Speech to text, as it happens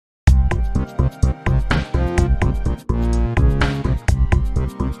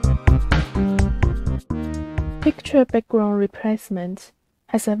picture background replacement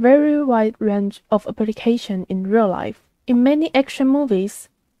has a very wide range of application in real life. In many action movies,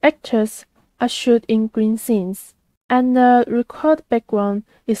 actors are shot in green scenes, and the required background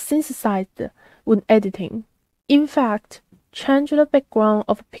is synthesized when editing. In fact, changing the background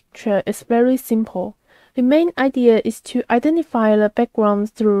of a picture is very simple. The main idea is to identify the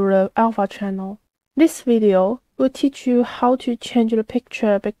background through the alpha channel. This video will teach you how to change the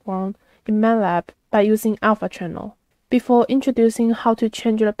picture background in Matlab by using alpha channel. Before introducing how to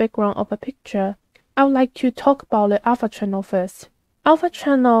change the background of a picture, I would like to talk about the alpha channel first. Alpha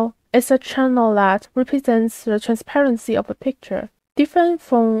channel is a channel that represents the transparency of a picture. Different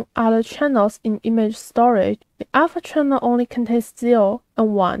from other channels in image storage, the alpha channel only contains 0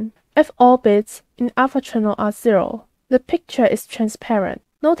 and 1. If all bits in alpha channel are 0, the picture is transparent.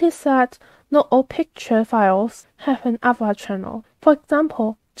 Notice that not all picture files have an alpha channel. For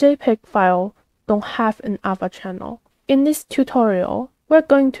example, JPEG file don't have an alpha channel. In this tutorial, we're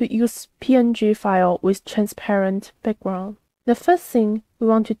going to use PNG file with transparent background. The first thing we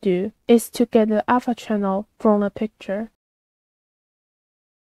want to do is to get the alpha channel from the picture.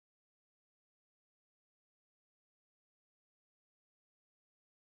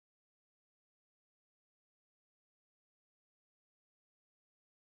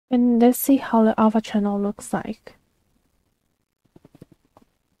 And let's see how the alpha channel looks like.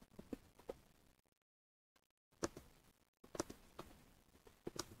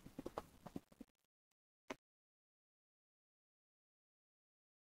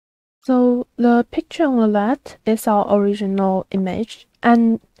 So the picture on the left is our original image,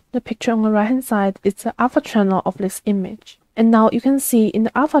 and the picture on the right hand side is the alpha channel of this image. And now you can see in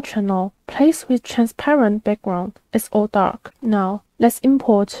the alpha channel, place with transparent background is all dark. Now let's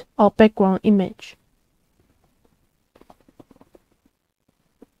import our background image.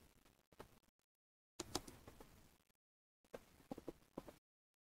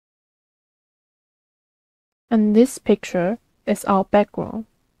 And this picture is our background.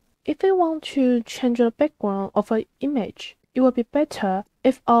 If we want to change the background of an image, it would be better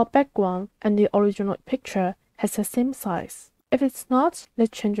if our background and the original picture has the same size. If it's not,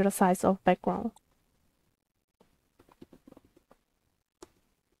 let's change the size of background.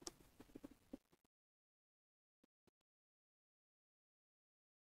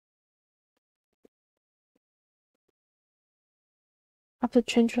 After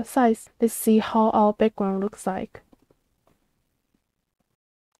changing the size, let's see how our background looks like.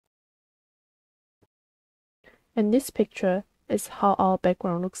 And this picture is how our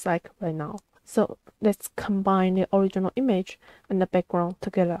background looks like right now. So let's combine the original image and the background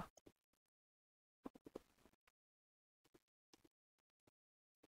together.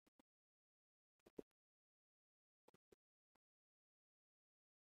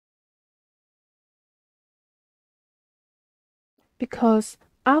 Because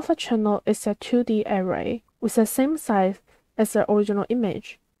alpha channel is a 2D array with the same size as the original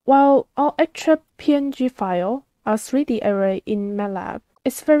image, while our actual PNG file are 3D array in Matlab.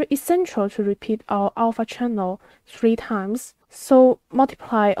 It's very essential to repeat our alpha channel 3 times so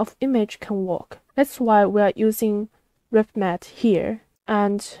multiply of image can work. That's why we are using refmat here,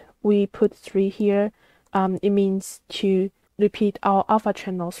 and we put 3 here. It means to repeat our alpha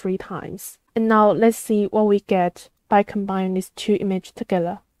channel 3 times. And now let's see what we get by combining these 2 images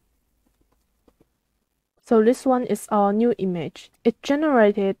together. So this one is our new image. It's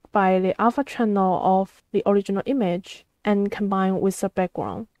generated by the alpha channel of the original image and combined with the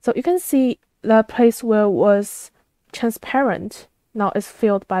background. So you can see the place where it was transparent now is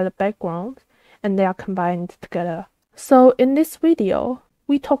filled by the background, and they are combined together. So in this video,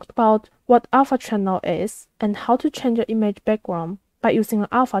 we talked about what alpha channel is and how to change the image background by using an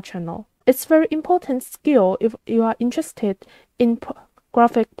alpha channel. It's a very important skill if you are interested in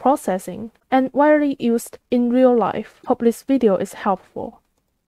graphic processing and widely used in real life. Hope this video is helpful.